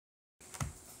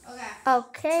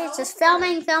Okay, it's just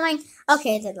filming.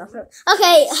 Okay, it did not film.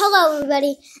 Okay, hello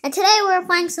everybody, and today we're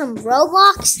playing some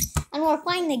Roblox, and we're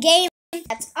playing the game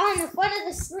that's on the front of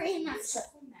the screen. That's the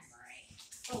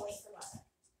oh wait,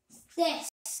 this.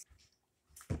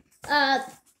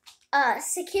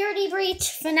 Security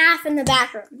breach, FNAF in the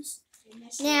backrooms.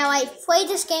 Now I played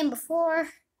this game before,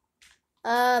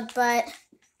 but I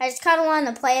just kind of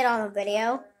wanted to play it on a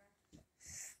video.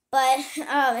 But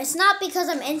it's not because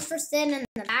I'm interested in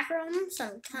the backrooms.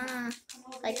 I'm kind of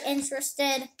like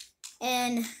interested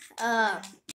in the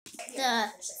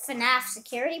FNAF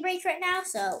security breach right now.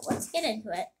 So let's get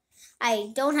into it.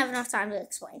 I don't have enough time to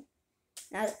explain.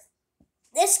 Now,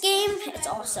 this game, it's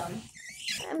awesome.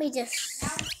 Let me just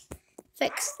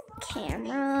fix the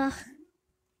camera.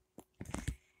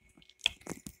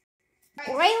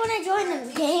 Right when I joined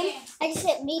the game, I just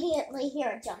immediately hear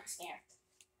a jump scare.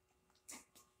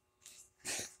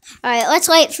 Alright, let's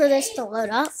wait for this to load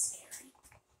up.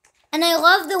 And I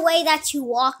love the way that you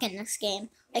walk in this game.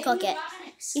 Like, look at,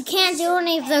 you can't do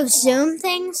any of those zoom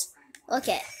things. Look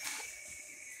at.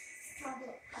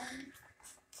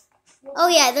 Oh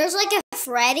yeah, there's like a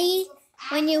Freddy.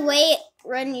 When you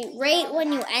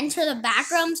enter the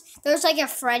backrooms, there's like a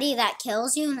Freddy that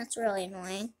kills you, and it's really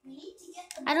annoying.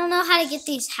 I don't know how to get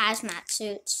these hazmat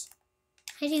suits.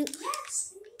 How do you?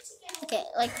 Okay,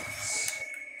 like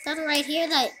stuff right here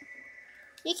that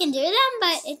you can do them,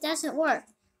 but it doesn't work.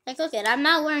 Like, look at, I'm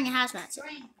not wearing a hazmat suit.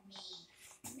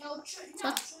 So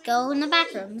let's go in the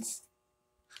backrooms.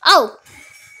 Oh!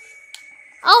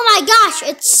 Oh my gosh!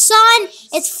 It's Sun.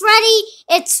 It's Freddy.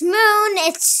 It's Moon.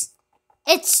 It's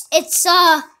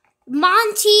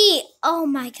Monty. Oh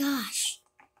my gosh!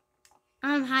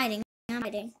 I'm hiding.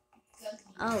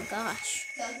 Oh gosh.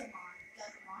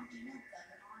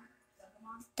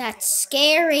 That's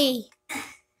scary.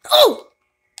 Oh!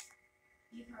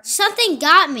 Something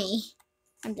got me.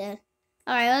 I'm dead.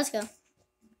 Alright, let's go.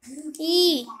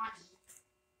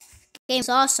 Game's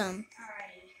awesome.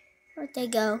 Where'd they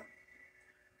go?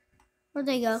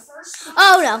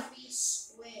 Oh no.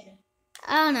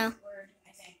 Oh no.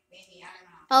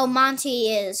 Oh,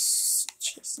 Monty is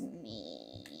chasing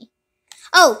me.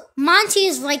 Oh, Monty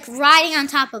is like riding on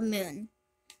top of Moon.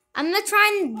 I'm gonna try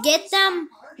and get them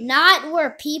not where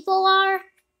people are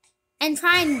and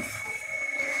try and...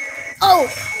 Oh!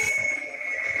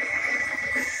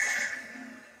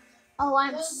 Oh,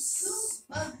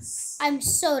 I'm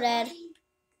so dead.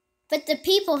 But the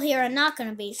people here are not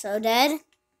gonna be so dead.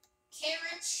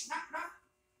 Carrots,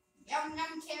 yum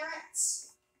carrots.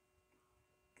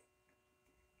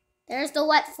 There's the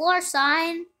wet floor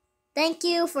sign. Thank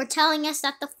you for telling us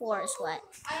that the floor is wet.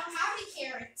 I don't have any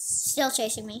carrots. Still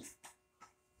chasing me.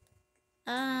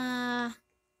 A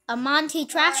Monty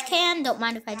trash can. Don't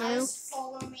mind if I do.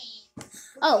 Follow me.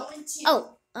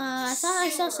 I thought I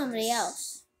saw somebody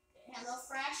else. Hello,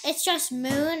 Fresh. It's just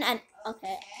Moon and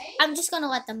okay. I'm just gonna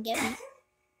let them get me.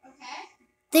 Okay.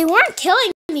 They weren't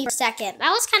killing me for a second.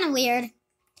 That was kind of weird.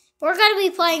 We're gonna be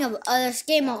playing this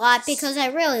game a lot because I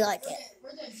really like it.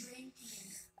 We're the dream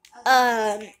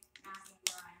team.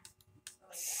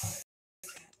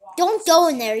 Don't go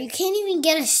in there. You can't even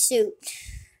get a suit.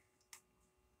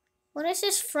 What is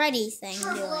this Freddy thing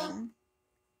doing?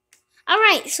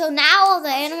 Alright, so now all the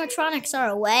animatronics are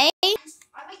away.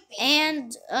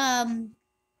 And,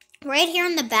 right here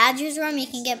in the badges room, you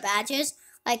can get badges.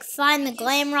 Like, find the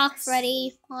Glam Rock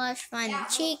Freddy plush, find the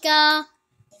Chica,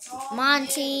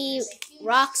 Monty,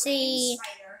 Roxy.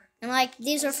 And, like,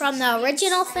 these are from the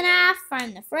original FNAF.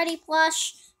 Find the Freddy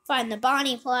plush, find the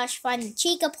Bonnie plush, find the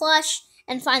Chica plush,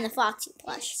 and find the Foxy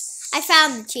plush. I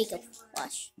found the Chica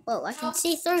plush. Whoa, I can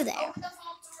see through there.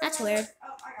 That's weird.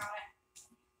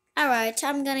 Alright,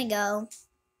 I'm gonna go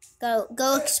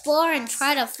explore and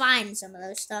try to find some of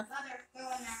those stuff.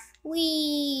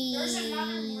 Wee.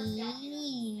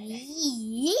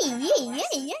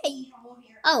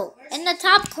 Oh, in the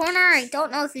top corner, I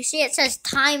don't know if you see it, says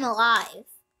time alive.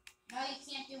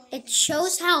 It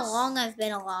shows how long I've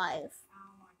been alive.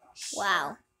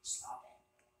 Wow.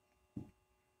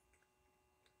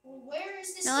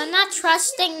 No, I'm not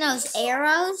trusting those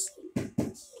arrows.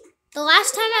 The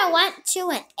last time I went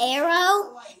to an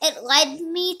arrow, it led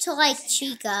me to, like,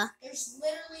 Chica. There's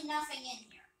literally nothing in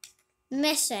here.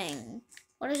 Missing.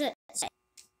 What does it say?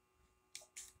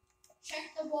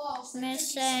 Check the walls.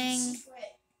 Missing.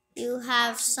 You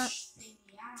have some...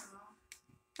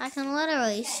 I can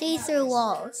literally see through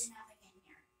walls.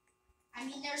 I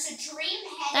mean, there's a dream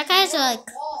head. That guy's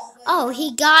like... Oh,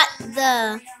 he got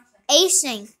the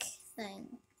async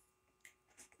thing.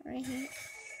 Right here.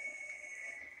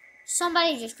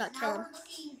 Somebody just got killed.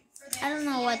 I don't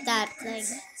know what that thing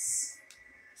is.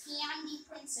 Candy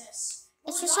Princess.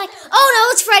 It's just like, oh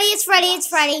no, it's Freddy, it's Freddy, it's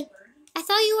Freddy. I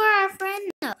thought you were our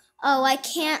friend. No. Oh, I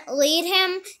can't lead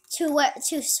him to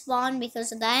spawn because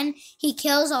then he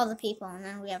kills all the people and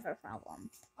then we have a problem.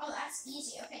 Oh, that's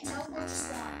easy. Okay, teleport to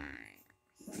spawn.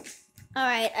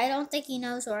 Alright, I don't think he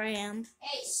knows where I am.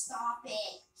 Hey, stop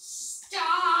it.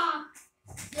 Stop.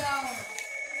 No.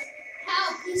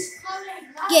 Help, he's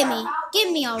coming.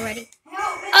 Give me already.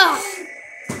 Help me. Oh.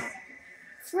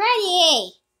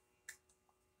 Freddy!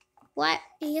 What?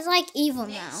 He's like evil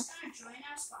now.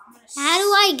 How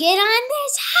do I get on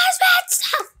this hazmat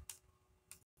stuff?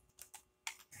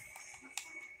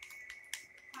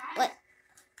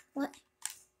 What?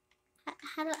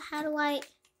 How do I?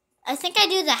 I think I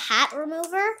do the hat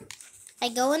remover. I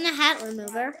go in the hat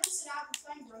remover.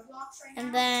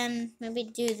 And then maybe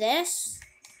do this.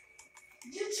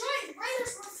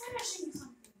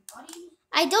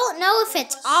 I don't know if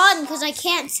it's on because I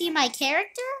can't see my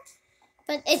character.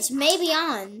 But it's maybe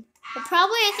on. But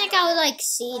probably I think I would like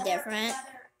see different.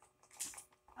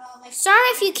 Sorry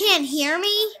if you can't hear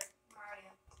me.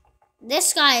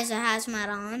 This guy has a hazmat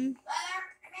on.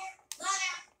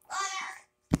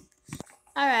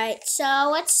 Alright, so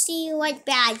let's see what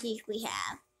badges we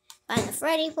have. Find the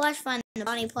Freddy plush, find the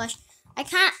Bonnie plush. I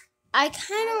kind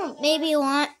of maybe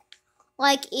want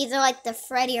like either like the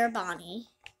Freddy or Bonnie.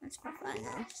 That's not fun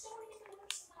though.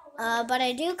 But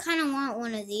I do kind of want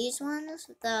one of these ones,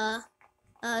 the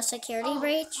security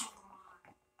breach.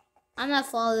 I'm gonna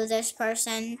follow this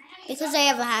person because they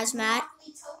have a hazmat.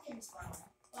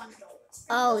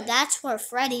 Oh, that's where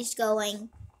Freddy's going.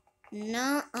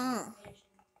 No-uh.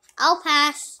 I'll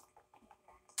pass.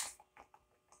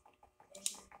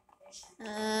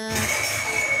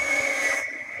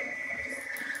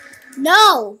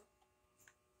 No!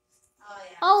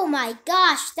 Oh my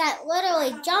gosh, that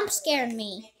literally jump scared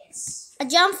me. A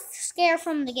jump scare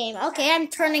from the game. Okay, I'm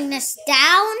turning this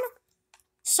down.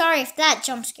 Sorry if that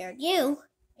jump scared you.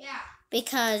 Yeah.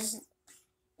 Because,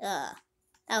 that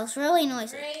was really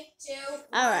noisy. 3, 2,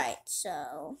 1. Alright,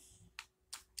 so.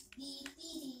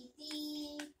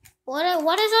 What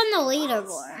is on the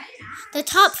leaderboard? The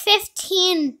top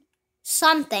 15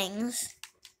 somethings.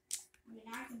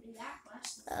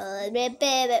 Why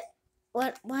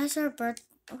is there a bird?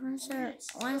 Why is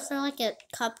there like a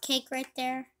cupcake right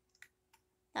there?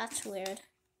 That's weird.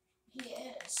 He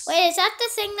is. Wait, is that the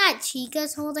thing that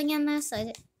Chica's holding in this?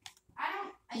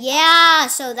 Yeah,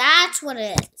 so that's what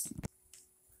it is.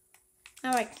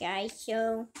 Alright, guys,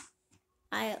 so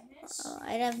I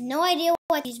have no idea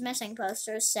what these missing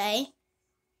posters say.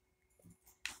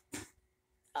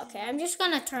 Okay, I'm just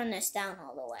gonna turn this down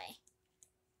all the way.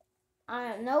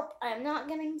 Nope, I'm not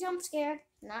getting jump scared.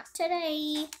 Not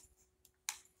today.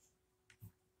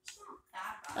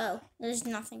 Oh, there's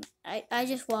nothing. I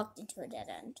just walked into a dead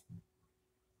end.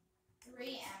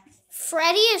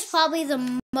 Freddy is probably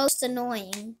the most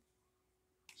annoying.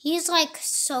 He's like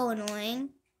so annoying.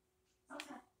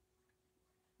 Okay.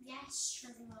 Yes,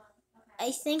 okay.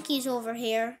 I think he's over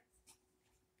here.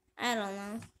 I don't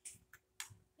know.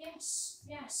 Yes.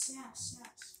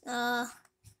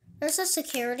 There's a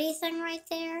security thing right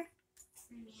there.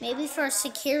 Maybe for a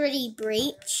security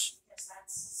breach.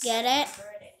 Get it?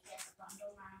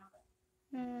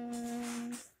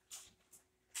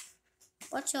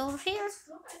 What's over here?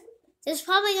 It's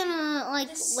probably gonna like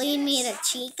lead me to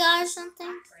Chica or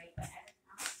something.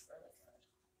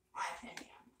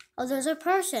 Oh, there's a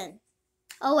person.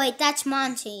 Oh wait, that's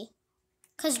Monty.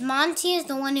 Cause Monty is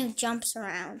the one who jumps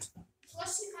around.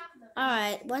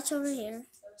 Alright, what's over here?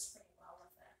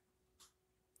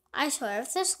 I swear,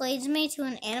 if this leads me to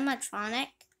an animatronic,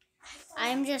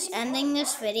 I'm just ending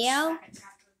this video.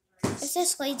 If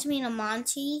this leads me to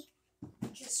Monty,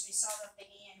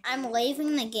 I'm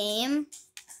leaving the game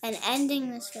and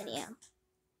ending this video.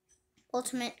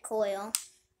 Ultimate coil.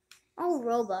 Oh,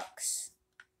 Robux.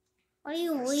 Why do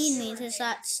you lead me to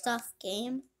that stuff,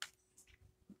 game?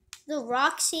 The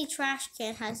Roxy trash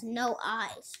can has no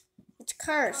eyes. It's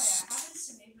cursed.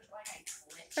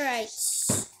 Alright,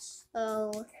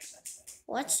 so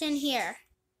what's in here?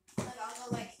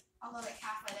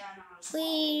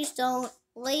 Please don't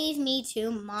leave me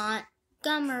to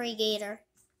Montgomery Gator.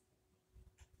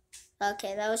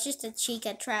 Okay, that was just a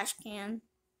Chica trash can.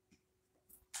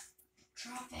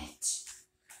 Drop it.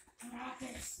 What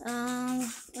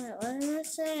did it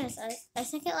say? I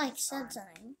think it like said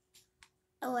something.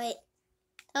 Oh wait,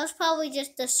 that was probably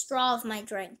just the straw of my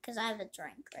drink because I have a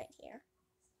drink right here.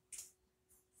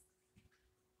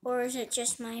 Or is it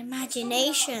just my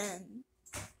imagination?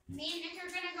 Me and Nick are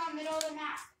gonna go middle of the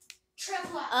map.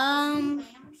 Triple.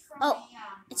 Oh,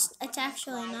 it's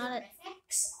actually not a.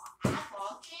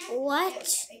 What?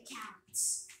 It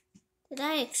counts. Did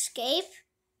I escape?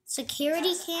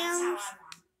 Security cams?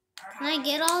 Can I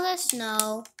get all this?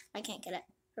 No, I can't get it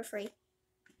for free.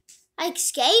 I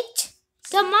escaped?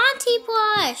 The Monty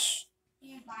plush!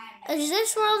 Is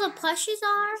this where all the plushies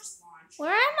are?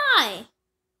 Where am I?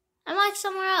 I'm like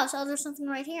somewhere else. Oh, there's something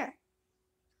right here.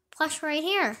 Plush right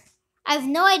here. I have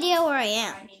no idea where I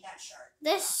am.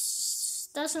 This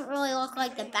doesn't really look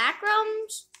like the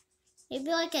backrooms. Maybe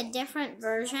like a different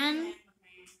version.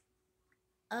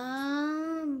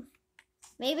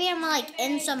 Maybe I'm like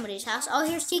in somebody's house. Oh,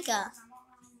 here's Tika.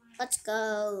 Let's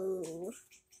go.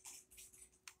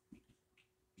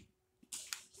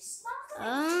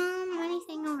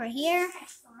 Anything over here?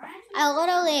 I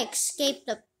literally escaped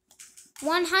the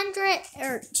 100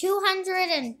 or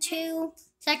 202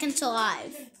 seconds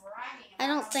alive. I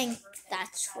don't think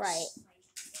that's right.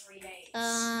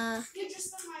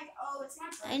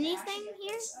 Anything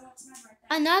here?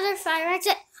 Another fire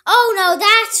exit. Oh no,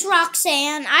 that's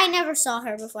Roxanne. I never saw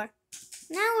her before.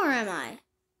 Now where am I?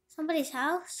 Somebody's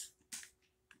house?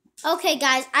 Okay,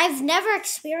 guys, I've never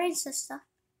experienced this stuff.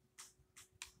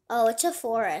 Oh, it's a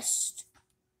forest.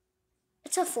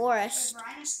 It's a forest.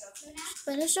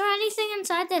 But is there anything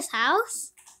inside this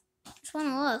house? Just want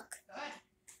to look.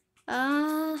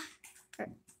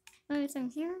 Anything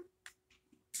here?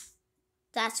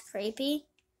 That's creepy.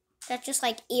 That's just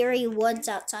like eerie woods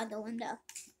outside the window.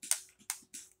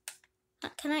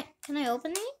 Can I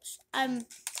open these? I'm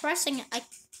pressing it.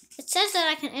 It says that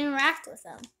I can interact with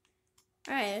them.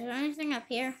 All right, is there anything up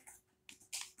here?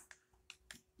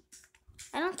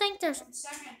 I don't think there's.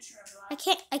 I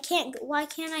can't. Why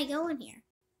can't I go in here?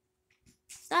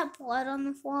 Is that blood on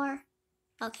the floor?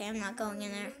 Okay, I'm not going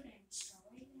in there.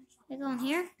 Can I go in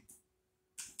here?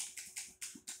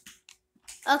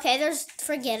 Okay,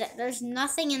 forget it. There's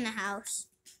nothing in the house.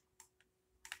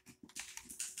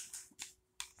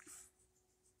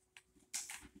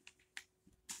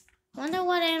 Wonder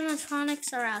what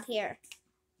animatronics are out here.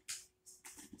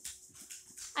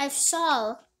 I've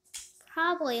saw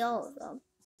probably all of them.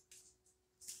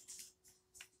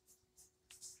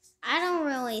 I don't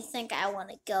really think I want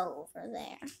to go over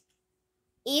there.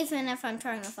 Even if I'm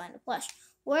trying to find a plush.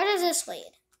 Where does this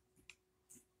lead?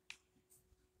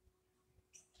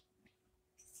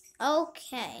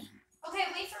 Okay. Okay,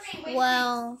 wait for me.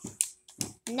 Well,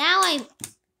 now I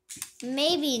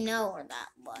maybe know where that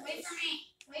was. Wait for me.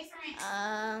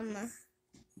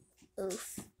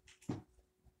 Oof.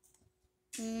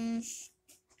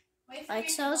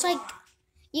 So it's like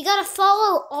you gotta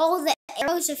follow all the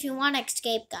arrows if you want to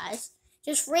escape, guys.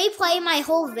 Just replay my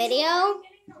whole video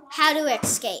how to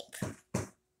escape.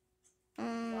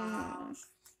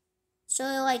 So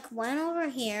I like went over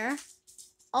here.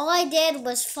 All I did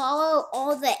was follow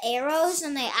all the arrows,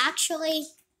 and they actually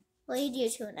lead you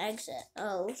to an exit.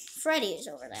 Oh, Freddy's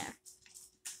over there.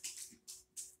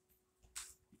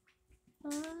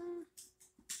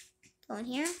 Go in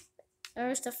here.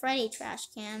 There's the Freddy trash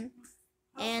can.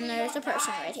 And there's a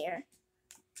person right here.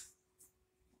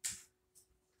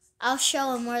 I'll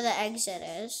show him where the exit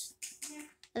is.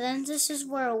 And then this is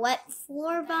where a wet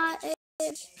floor bot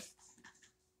is.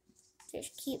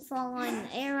 Just keep following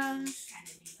the arrows.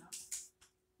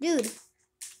 Dude.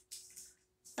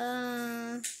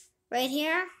 Right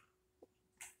here.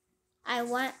 I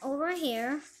went over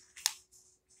here.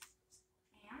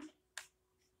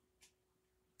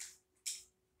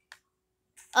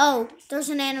 Oh, there's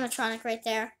an animatronic right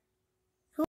there.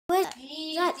 Who is that?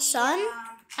 Is that Sun?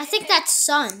 I think that's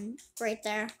Sun right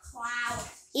there. Cloud.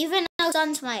 Even though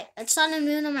Sun and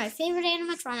Moon are my favorite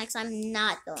animatronics, I'm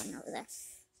not going over there.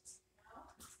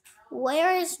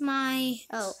 Where is my...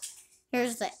 Oh,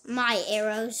 here's my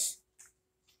arrows.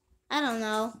 I don't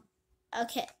know.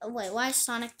 Okay, wait, why is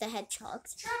Sonic the Hedgehog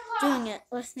doing it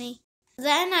with me?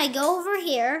 Then I go over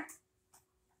here.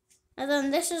 And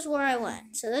then this is where I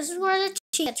went. So this is where the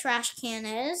Chica trash can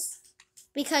is.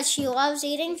 Because she loves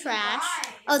eating trash.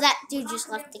 Oh, that dude just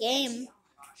left the game.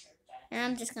 And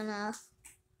I'm just gonna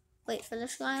wait for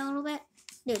this guy a little bit.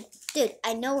 Dude,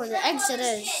 I know where the exit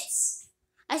is.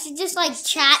 I should just like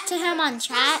chat to him on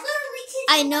chat.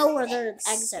 I know where the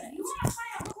exit is.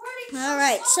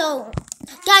 Alright, so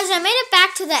guys, I made it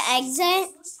back to the exit.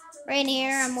 Right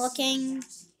here, I'm looking.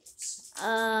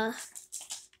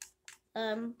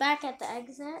 Back at the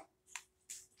exit.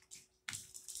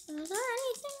 Is there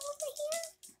anything over here?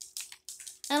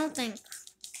 I don't think.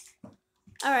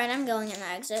 Alright, I'm going in the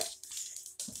exit.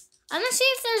 I'm gonna see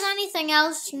if there's anything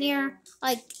else near,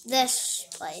 like, this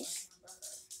place.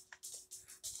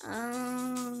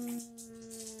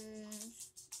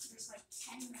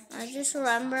 I just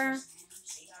remember,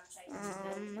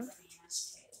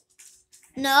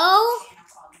 No?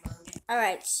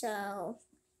 Alright, so...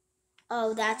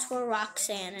 Oh, that's where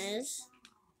Roxanne is.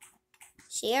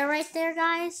 See her right there,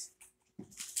 guys?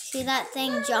 See that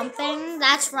thing jumping?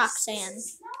 That's Roxanne.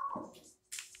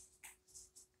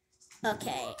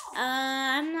 Okay.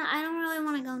 I don't really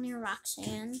want to go near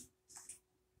Roxanne.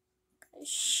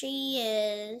 She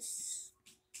is.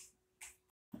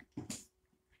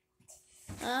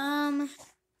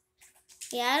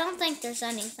 Yeah, I don't think there's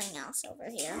anything else over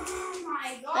here.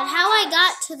 But how I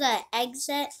got to the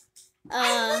exit,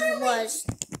 was,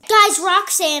 guys,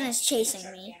 Roxanne is chasing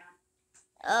me.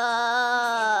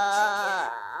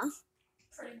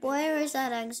 Where is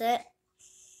that exit?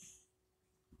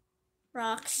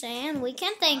 Roxanne, we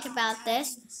can think about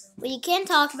this. We can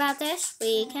talk about this.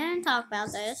 We can talk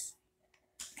about this.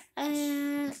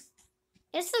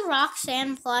 Is the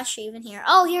Roxanne plush even here?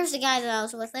 Oh, here's the guy that I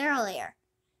was with earlier.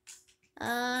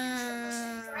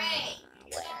 Where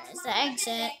is the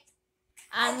exit?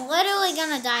 I'm literally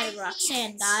gonna die to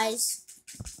Roxanne, guys.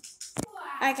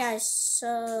 Alright, guys,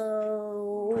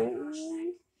 so...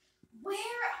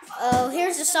 Oh,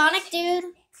 here's the Sonic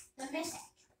dude.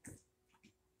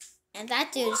 And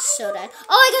that dude is so dead. Oh,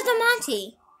 I got the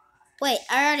Monty. Wait,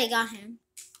 I already got him.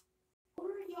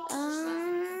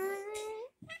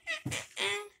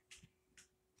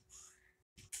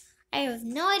 I have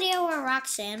no idea where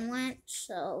Roxanne went,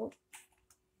 so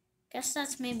guess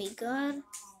that's maybe good.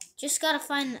 Just gotta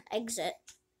find the exit.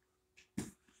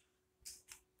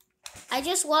 I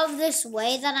just love this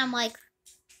way that I'm like,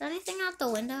 is there anything out the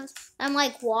windows? I'm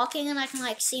like walking and I can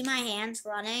like see my hands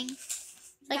running.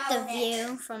 It's like the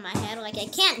view from my head. Like I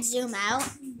can't zoom out.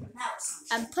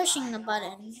 I'm pushing the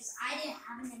button.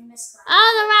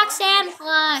 Oh, the Roxanne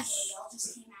plush.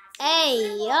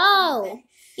 Hey, yo.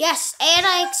 Yes, and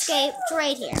I escaped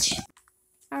right here.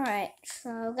 Alright,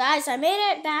 so guys, I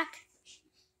made it back.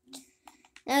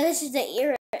 Now this is the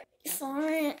Eerie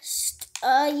Forest.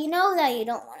 You know that you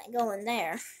don't want to go in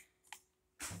there.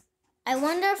 I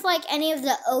wonder if like any of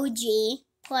the OG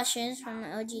plushes from the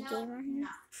OG game are here.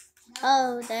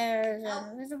 Oh, there's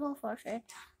an invisible fortress.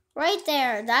 Right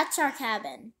there, that's our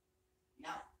cabin.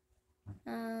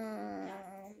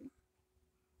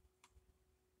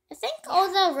 I think all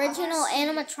the original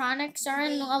animatronics are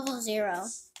in level 0.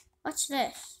 What's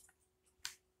this?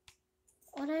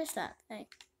 What is that thing?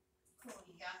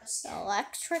 The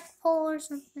electric pole or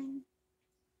something?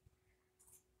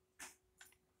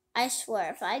 I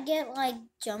swear, if I get like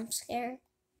jump scared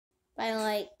by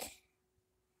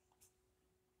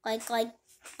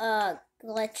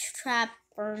glitch trap,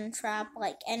 burn trap,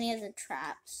 like any of the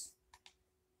traps,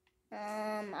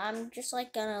 I'm just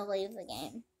like gonna leave the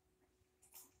game.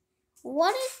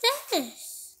 What is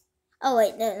this? Oh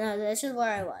wait, no, this is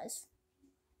where I was.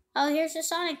 Oh, here's the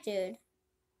Sonic dude.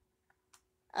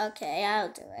 Okay,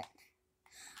 I'll do it.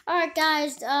 Alright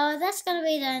guys, that's gonna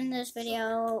be the end of this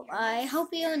video. I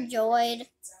hope you enjoyed.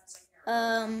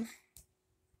 I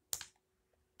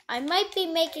might be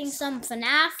making some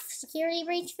FNAF security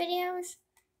breach videos,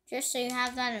 just so you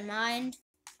have that in mind.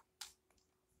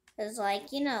 Because,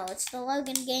 like, you know, it's the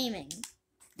Logan Gaming.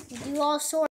 We do all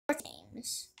sorts of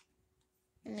games.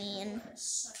 I mean,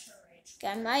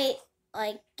 I might,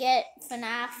 like, get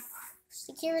FNAF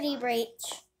security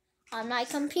breach on my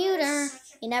computer.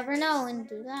 You never know and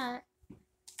do that.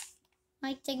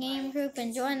 Like the game group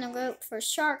and join the group for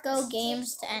Sharko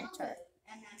Games to enter.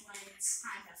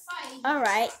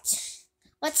 Alright,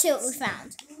 let's see what we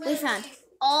found. We found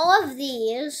all of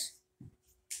these.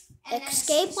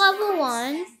 Escape level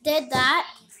 1, did that.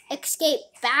 Escape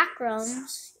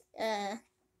backrooms,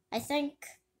 I think.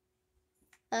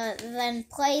 Then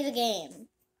play the game,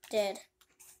 did.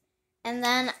 And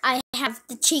then I have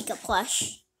the Chica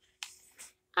plush.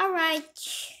 Alright,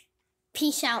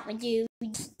 peace out, my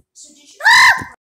dudes.